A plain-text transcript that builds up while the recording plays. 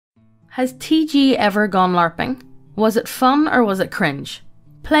Has TG ever gone LARPing? Was it fun or was it cringe?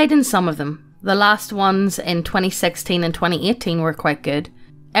 Played in some of them. The last ones in 2016 and 2018 were quite good.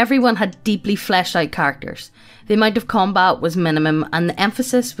 Everyone had deeply fleshed out characters. The amount of combat was minimum and the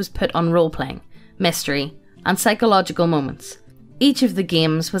emphasis was put on role-playing, mystery, and psychological moments. Each of the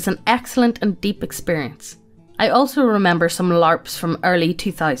games was an excellent and deep experience. I also remember some LARPs from early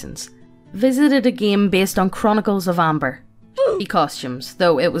 2000s. Visited a game based on Chronicles of Amber. Costumes,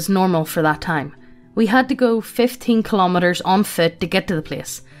 though it was normal for that time. We had to go 15 kilometers on foot to get to the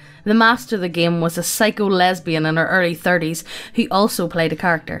place. The master of the game was a psycho lesbian in her early 30s who also played a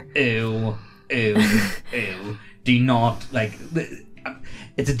character. Ew. Do not, like...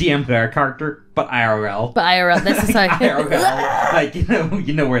 It's a DM player character, but IRL. This is how... IRL. Like,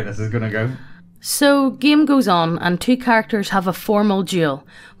 you know where this is gonna go. So, game goes on, and two characters have a formal duel,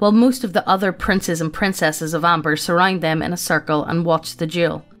 while most of the other princes and princesses of Amber surround them in a circle and watch the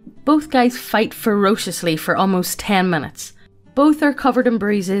duel. Both guys fight ferociously for almost 10 minutes. Both are covered in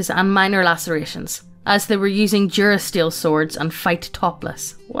bruises and minor lacerations, as they were using Durasteel swords and fight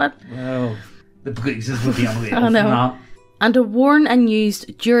topless. What? Well, the bruises would be unreal. I know. And a worn and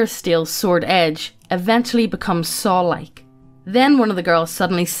used Durasteel sword edge eventually becomes saw-like. Then one of the girls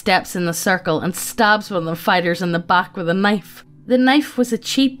suddenly steps in the circle and stabs one of the fighters in the back with a knife. The knife was a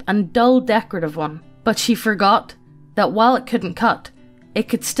cheap and dull decorative one, but she forgot that while it couldn't cut, it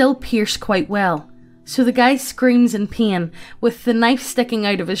could still pierce quite well. So the guy screams in pain, with the knife sticking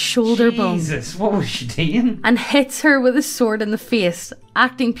out of his shoulder bone. Jesus, what was she doing? And hits her with a sword in the face,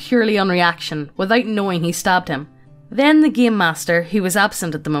 acting purely on reaction, without knowing he stabbed him. Then the game master, who was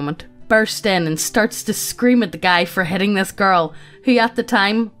absent at the moment, bursts in and starts to scream at the guy for hitting this girl, who at the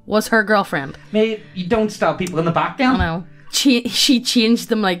time was her girlfriend. Mate, you don't stab people in the back down. I know. She changed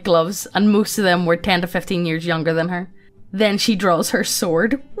them like gloves, and most of them were 10 to 15 years younger than her. Then she draws her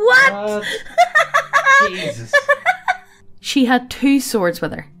sword. What? Jesus. She had two swords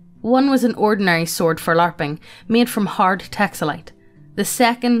with her. One was an ordinary sword for LARPing, made from hard texelite. The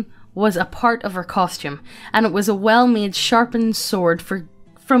second was a part of her costume, and it was a well-made sharpened sword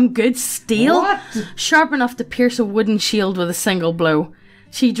from good steel, What? sharp enough to pierce a wooden shield with a single blow.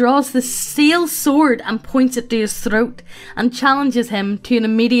 She draws the steel sword and points it to his throat, and challenges him to an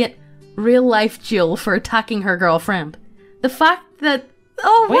immediate, real-life duel for attacking her girlfriend. The fact that...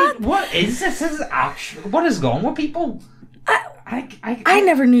 Oh, wait, what is this? This is actually... What is going with people? I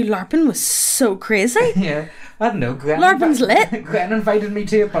never knew LARPing was so crazy. Yeah, I don't know. LARPing's lit. Glenn invited me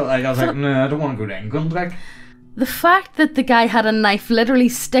to it, but I was like, no, I don't want to go to England. Like, the fact that the guy had a knife literally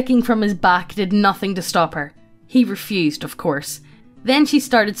sticking from his back did nothing to stop her. He refused, of course. Then she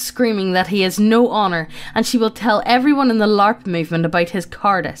started screaming that he has no honour, and she will tell everyone in the LARP movement about his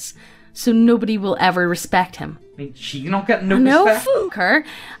cowardice, so nobody will ever respect him. She's not getting no respect. No, fuck her.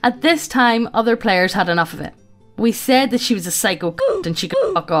 At this time, other players had enough of it. We said that she was a psycho and she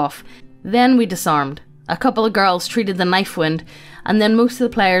could fuck off. Then we disarmed. A couple of girls treated the knife wound, and then most of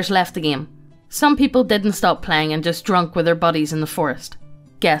the players left the game. Some people didn't stop playing and just drunk with their buddies in the forest.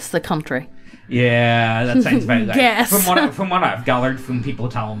 Guess the country. Yeah, that sounds about right. Guess. From what I've gathered from people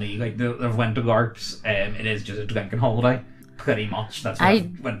telling me, like they've went to LARPs, it is just a drinking holiday. Pretty much. That's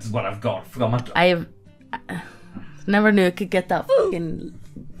what I've got from it. I never knew it could get that fucking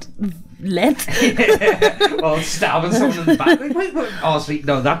lit. Well, stabbing someone in the back. Wait. Honestly,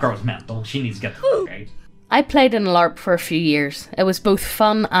 no, that girl's mental. She needs to get the fuck out. I played in LARP for a few years. It was both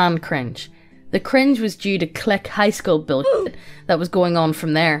fun and cringe. The cringe was due to click high school bullshit that was going on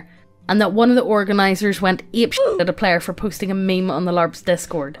from there, and that one of the organisers went apeshit at a player for posting a meme on the LARP's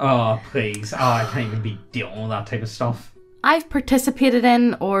Discord. Oh, please. Oh, I can't even be dealing with that type of stuff. I've participated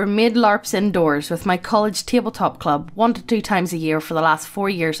in or made LARPs indoors with my college tabletop club 1 to 2 times a year for the last 4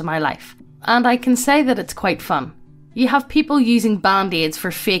 years of my life, and I can say that it's quite fun. You have people using band-aids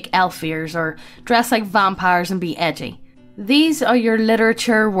for fake elf ears or dress like vampires and be edgy. These are your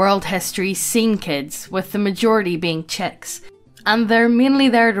literature, world history, scene kids, with the majority being chicks. And they're mainly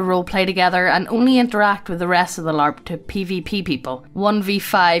there to roleplay together and only interact with the rest of the LARP to PvP people,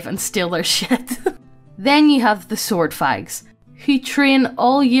 1v5 and steal their shit. Then you have the sword fags, who train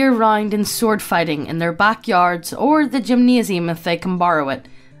all year round in sword fighting in their backyards or the gymnasium if they can borrow it,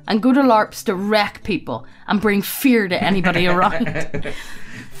 and go to LARPs to wreck people and bring fear to anybody around.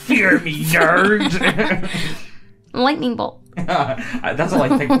 Fear me, nerd! Lightning bolt. That's all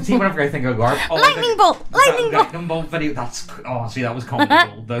I think. See, whenever I think of LARP, lightning bolt! Lightning bolt video. That's see, that was comedy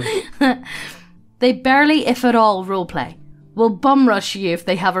gold though. They barely, if at all, roleplay. Will bum rush you if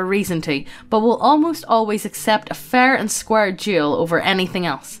they have a reason to, but will almost always accept a fair and square duel over anything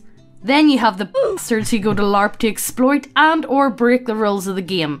else. Then you have the bastards who go to LARP to exploit and or break the rules of the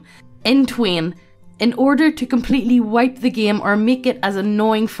game. in twain in order to completely wipe the game or make it as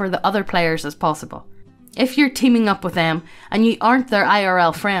annoying for the other players as possible. If you're teaming up with them and you aren't their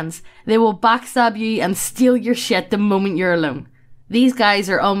IRL friends, they will backstab you and steal your shit the moment you're alone. These guys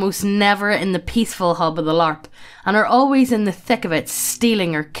are almost never in the peaceful hub of the LARP and are always in the thick of it,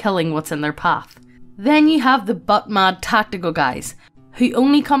 stealing or killing what's in their path. Then you have the butt-mad tactical guys who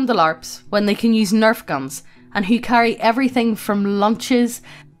only come to LARPs when they can use Nerf guns and who carry everything from lunches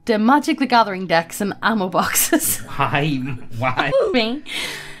to Magic the Gathering decks and ammo boxes. Why? Me.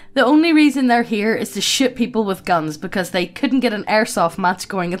 The only reason they're here is to shoot people with guns because they couldn't get an airsoft match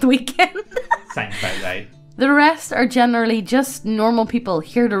going at the weekend. Sounds about right. The rest are generally just normal people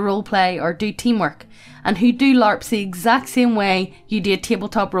here to roleplay or do teamwork, and who do LARPs the exact same way you do a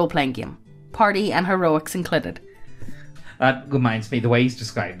tabletop role-playing game. Party and heroics included. That reminds me, the way he's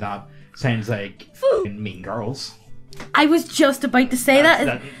described that sounds like f***ing Mean Girls. I was just about to say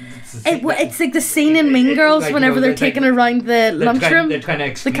that. It's like the scene in Mean Girls like, whenever they're taking around the lunchroom, the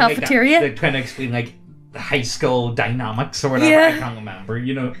cafeteria. They're trying to explain like the high school dynamics or whatever. Yeah. I can't remember.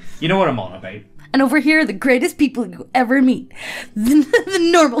 You know what I'm on about. And over here, the greatest people you ever meet, the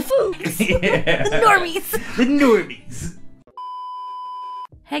normal folks, Yeah. the normies. The normies.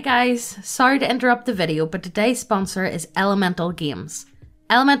 Hey guys, sorry to interrupt the video, but today's sponsor is Elemental Games.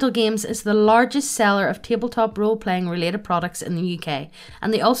 Elemental Games is the largest seller of tabletop role-playing related products in the UK,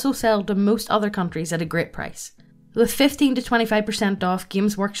 and they also sell to most other countries at a great price. With 15 to 25% off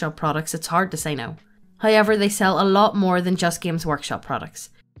Games Workshop products, it's hard to say no. However, they sell a lot more than just Games Workshop products.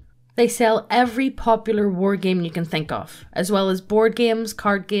 They sell every popular war game you can think of, as well as board games,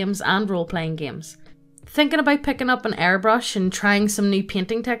 card games, and role-playing games. Thinking about picking up an airbrush and trying some new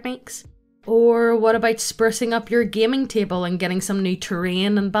painting techniques? Or what about sprucing up your gaming table and getting some new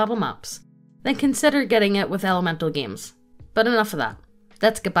terrain and battle maps? Then consider getting it with Elemental Games. But enough of that.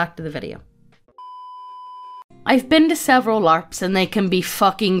 Let's get back to the video. I've been to several LARPs and they can be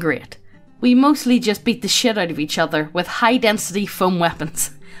fucking great. We mostly just beat the shit out of each other with high density foam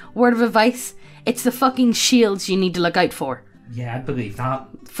weapons. Word of advice, it's the fucking shields you need to look out for. Yeah, I believe that.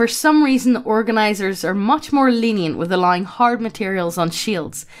 For some reason, the organisers are much more lenient with allowing hard materials on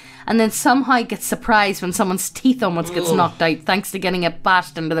shields, and then somehow get surprised when someone's teeth almost gets knocked out thanks to getting it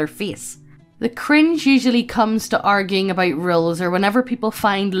bashed into their face. The cringe usually comes to arguing about rules or whenever people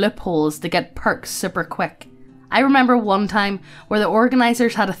find loopholes to get perks super quick. I remember one time where the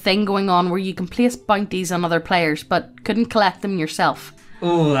organisers had a thing going on where you can place bounties on other players but couldn't collect them yourself.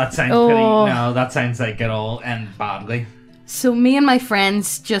 Oh, that sounds pretty... No, that sounds like it all end badly. So me and my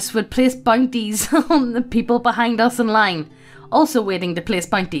friends just would place bounties on the people behind us in line, also waiting to place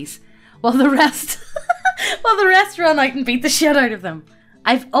bounties, while the rest run out and beat the shit out of them.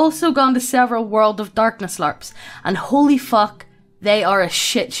 I've also gone to several World of Darkness LARPs, and holy fuck, they are a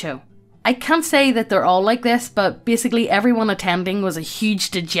shit show. I can't say that they're all like this, but basically everyone attending was a huge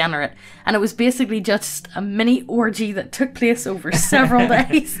degenerate, and it was basically just a mini orgy that took place over several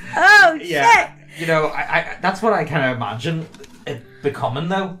days. Oh, yeah. shit! You know, I that's what I kind of imagine it becoming,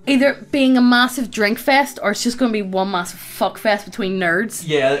 though. Either being a massive drink fest, or it's just going to be one massive fuck fest between nerds.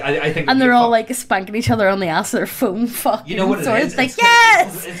 Yeah, I think... And they're all, like, spanking each other on the ass with their phone fucking. You know what it is? It's like,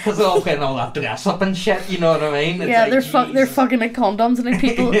 yes! It's because they're all getting all that dress up and shit, you know what I mean? It's yeah, like, they're fucking like condoms and like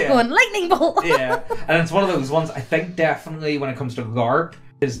people Yeah. going, lightning bolt! Yeah, and it's one of those ones, I think definitely when it comes to LARP,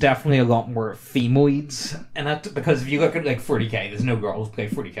 there's definitely a lot more femoids in it, because if you look at like 40k, there's no girls who play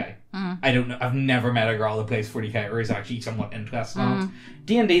 40k. I don't know, I've never met a girl that plays 40k or is actually somewhat interested in it.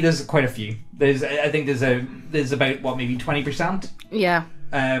 D&D, there's quite a few. I think there's about, what, maybe 20%? Yeah.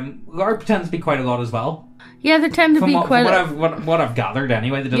 LARP tends to be quite a lot as well. Yeah, there tend to be quite what I've gathered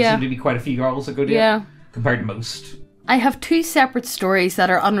anyway, there does seem to be quite a few girls that go to it, compared to most. I have two separate stories that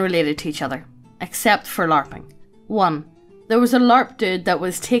are unrelated to each other, except for LARPing. One, there was a LARP dude that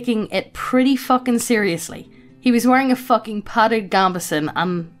was taking it pretty fucking seriously. He was wearing a fucking padded gambeson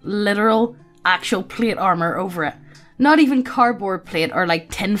and literal, actual plate armor over it. Not even cardboard plate or like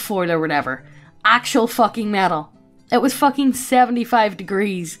tin foil or whatever. Actual fucking metal. It was fucking 75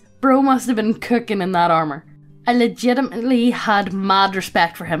 degrees. Bro must have been cooking in that armor. I legitimately had mad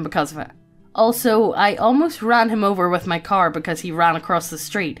respect for him because of it. Also, I almost ran him over with my car because he ran across the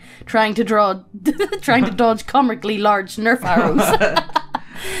street, trying to dodge comically large Nerf arrows.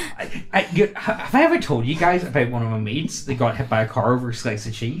 Have I ever told you guys about one of my mates that got hit by a car over a slice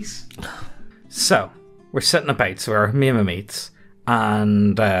of cheese? So, we're sitting about, so we're me and my mates,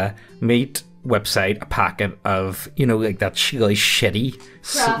 and mate website a packet of, you know, like that really shitty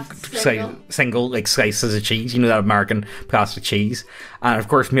single like slices of cheese, you know, that American plastic cheese. And of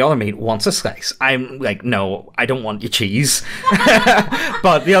course my other mate wants a slice. I'm like, no, I don't want your cheese.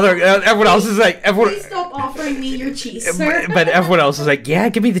 But the other everyone else is like, please stop offering me your cheese, sir. But everyone else is like, yeah,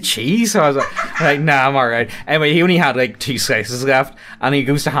 give me the cheese. So I was like nah, I'm alright. Anyway, he only had like 2 slices left, and he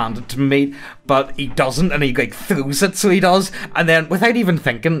goes to hand it to me, but he doesn't, and he like throws it, so he does, and then without even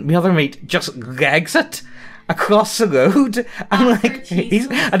thinking, my other mate just legs it across the road, and like he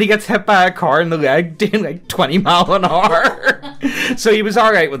gets hit by a car in the leg doing like 20 mile an hour. So he was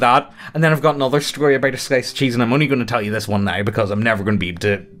alright with that. And then I've got another story about a slice of cheese, and I'm only going to tell you this one now because I'm never going to be able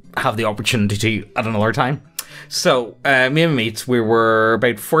to have the opportunity to at another time. So me and my mates, we were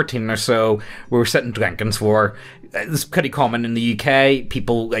about 14 or so, we were sitting drinking. So it's pretty common in the UK,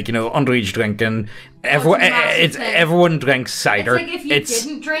 people like, you know, underage drinking. Everyone drinks cider. It's like if you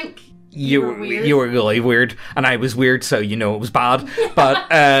didn't drink, you were really weird, and I was weird, so you know it was bad. But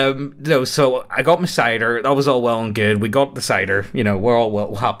no, so I got my cider. That was all well and good. We got the cider. You know, we're all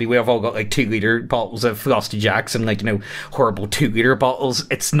well happy. We have all got like 2-liter bottles of Frosty Jacks and like, you know, horrible 2-liter bottles.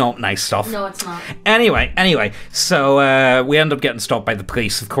 It's not nice stuff. No, it's not. Anyway, so we ended up getting stopped by the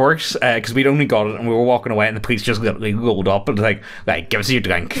police, of course, because we'd only got it and we were walking away, and the police just literally rolled up and was like, give us your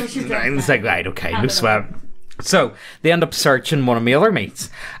drink. And it's like, right, okay, no sweat. So they end up searching one of my other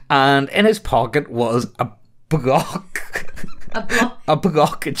mates, and in his pocket was a block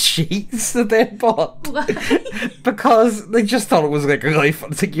of cheese that they bought. Why? Because they just thought it was like really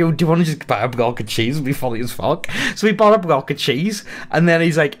fun. It's like, yo, do you want to just buy a block of cheese? It'd be funny as fuck. So he bought a block of cheese, and then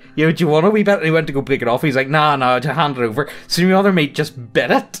he's like, yo, do you want a wee bit? And he went to go break it off. He's like, nah, to hand it over. So my other mate just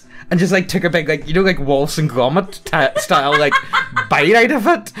bit it and just like took a big, like, you know, like Wallace and Gromit style like bite out of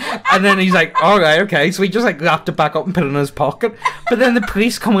it. And then he's like, alright, okay. So he just like wrapped it back up and put it in his pocket. But then the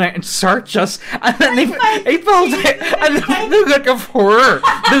police come out and search us, and then he pulls it, and the look of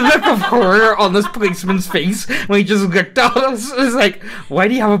horror on this policeman's face when he just looked at us is like, why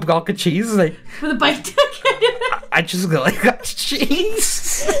do you have a block of cheese? Like, with a bite to it. I just go like, that's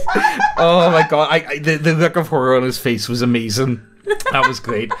cheese. Oh my god, the look of horror on his face was amazing. That was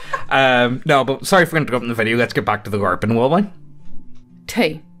great. No, but sorry for interrupting the video. Let's get back to the Larping, will we?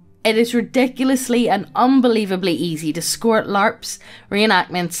 2. It is ridiculously and unbelievably easy to score at LARPs,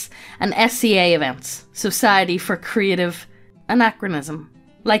 reenactments, and SCA events, Society for Creative Anachronism.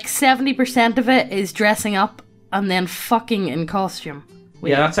 Like 70% of it is dressing up and then fucking in costume.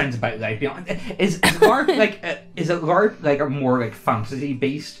 Yeah, that sounds about right. Is LARP like a more like fantasy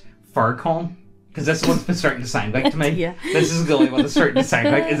based FurCon? Because this is what it's starting to sound like to me. Yeah. This is really what it's starting to sound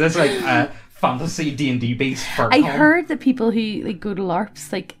like. Is this like a fantasy D&D based FurCon? I heard that people who like go to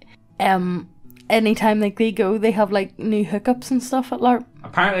LARPs, like anytime like they go, they have like new hookups and stuff at LARP.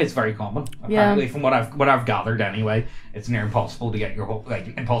 Apparently, it's very common. Apparently, from what I've gathered anyway, it's near impossible to get your whole,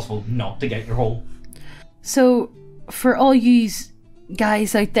 like impossible not to get your whole. So, for all you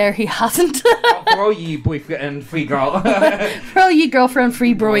guys out there who hasn't, for all you boyfriend and free girl, for all you girlfriend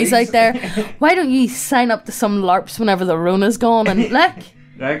free boys out there, why don't you sign up to some LARPs whenever the Rona's gone, and look,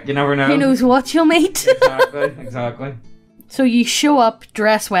 you never know. Who knows what you'll meet. Exactly. So you show up,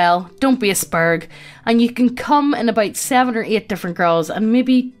 dress well, don't be a spurg, and you can come in about 7 or 8 different girls and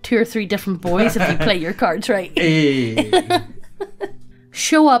maybe 2 or 3 different boys if you play your cards right. Hey.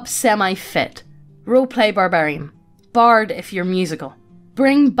 Show up semi-fit. Roleplay barbarian. Bard if you're musical.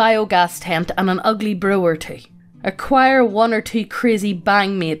 Bring biogas tent and an ugly bro or 2. Acquire 1 or 2 crazy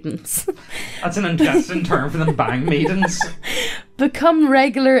bang maidens. That's an interesting term for them, bang maidens. Become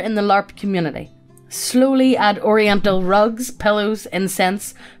regular in the LARP community. Slowly add oriental rugs, pillows,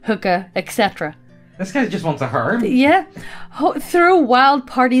 incense, hookah, etc. This guy just wants a harem. Yeah. Throw wild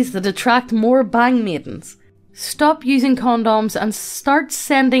parties that attract more bang maidens. Stop using condoms and start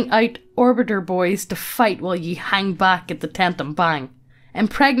sending out orbiter boys to fight while you hang back at the tent and bang.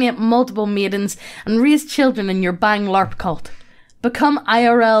 Impregnate multiple maidens and raise children in your bang LARP cult. Become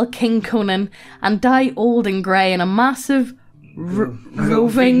IRL King Conan and die old and grey in a massive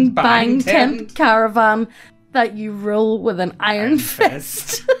roving bang tent caravan that you rule with an iron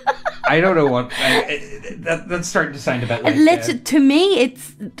fist. I don't know what that's starting to sound a bit like. To me,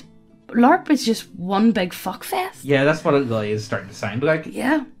 it's LARP is just one big fuckfest. Yeah, that's what it really is starting to sound like.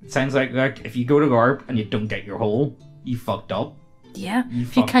 Yeah, it sounds like if you go to LARP and you don't get your hole, you fucked up. Yeah,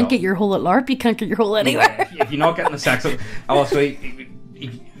 if you can't get your hole at LARP, you can't get your hole anywhere. Yeah, if you're not getting the sex, also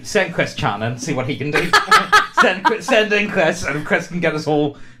send Chris Chan and see what he can do. send in Chris, and if Chris can get us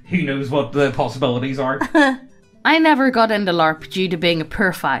all, who knows what the possibilities are. I never got into LARP due to being a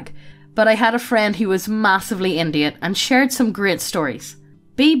poor fag, but I had a friend who was massively into it and shared some great stories.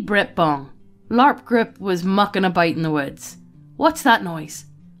 Be Brit Bong. LARP group was mucking about in the woods. What's that noise?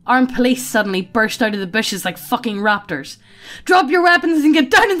 Armed police suddenly burst out of the bushes like fucking raptors. Drop your weapons and get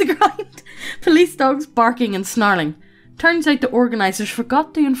down on the ground! Police dogs barking and snarling. Turns out the organisers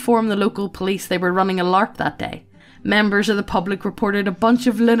forgot to inform the local police they were running a LARP that day. Members of the public reported a bunch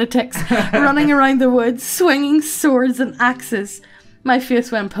of lunatics running around the woods, swinging swords and axes. My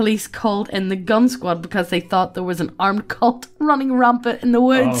face when police called in the gun squad because they thought there was an armed cult running rampant in the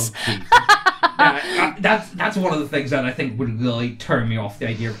woods. Yeah, that's one of the things that I think would really turn me off the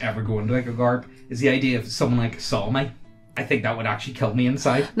idea of ever going to like a LARP, is the idea of someone like saw me. I think that would actually kill me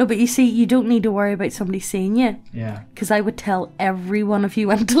inside. No, but you see, you don't need to worry about somebody seeing you. Yeah. Because I would tell everyone if you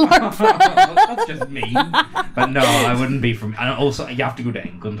went to LARP. That's just mean. But no, I wouldn't be from... And also, you have to go to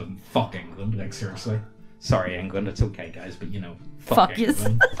England, and fuck England, like, seriously. Sorry, England, it's okay, guys, but, you know, fuck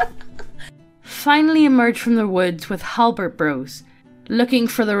England. Finally emerged from the woods with Halbert Bros, looking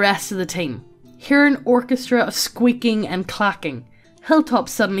for the rest of the team. Hear an orchestra of squeaking and clacking.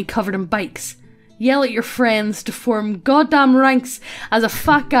 Hilltops suddenly covered in bikes. Yell at your friends to form goddamn ranks as a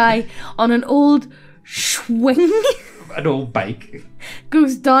fat guy on an old swing an old bike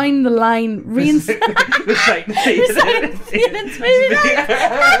goes down the line.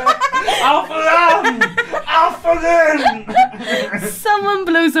 Someone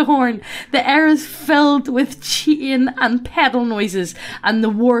blows a horn. The air is filled with chain and pedal noises and the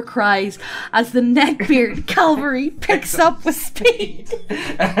war cries as the neckbeard cavalry picks up with speed.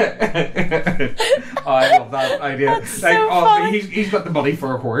 Oh, I love that idea. That's like, so funny. He's got the money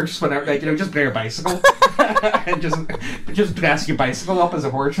for a horse. Whenever, like, you know, just play a bicycle and just dress your bicycle up as a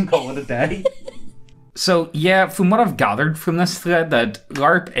horse and call it a day. So yeah, from what I've gathered from this thread, that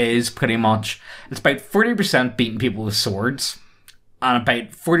LARP is pretty much, it's about 40% beating people with swords, and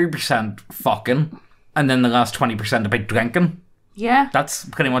about 40% fucking, and then the last 20% about drinking. Yeah. That's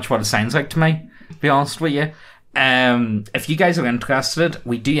pretty much what it sounds like to me, to be honest with you. If you guys are interested,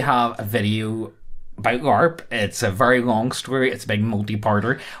 we do have a video about LARP. It's a very long story. It's a big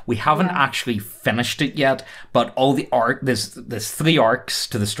multi-parter. We haven't actually finished it yet, but all the there's 3 arcs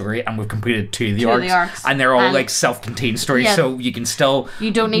to the story, and we've completed 2 of the arcs, and they're all like self-contained stories, so you can still...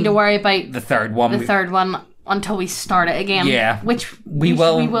 You don't need to worry about the third one. The third one until we start it again. Yeah. Which we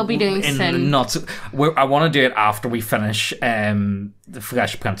will be doing soon. I want to do it after we finish The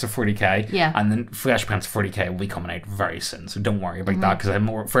Fresh Prince of 40k. Yeah. And then Fresh Prince of 40k will be coming out very soon, so don't worry about that, because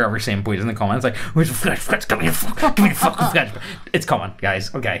I'm forever saying boys in the comments like, where's the Fresh Prince? Give me the fucking Fresh Prince. It's coming,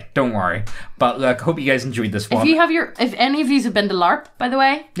 guys. Okay, don't worry. But look, hope you guys enjoyed this one. If any of you have been to LARP, by the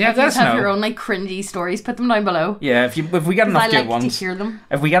way, if you have your own like cringy stories, put them down below. Yeah, if we get enough good ones, to hear them.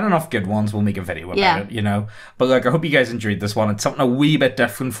 If we get enough good ones, we'll make a video about it, you know. But look, I hope you guys enjoyed this one. It's something a wee bit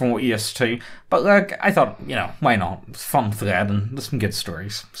different from what you used to. But look, I thought, you know, why not? It's a fun thread and there's some good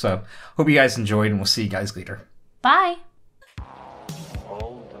stories. So, hope you guys enjoyed, and we'll see you guys later. Bye!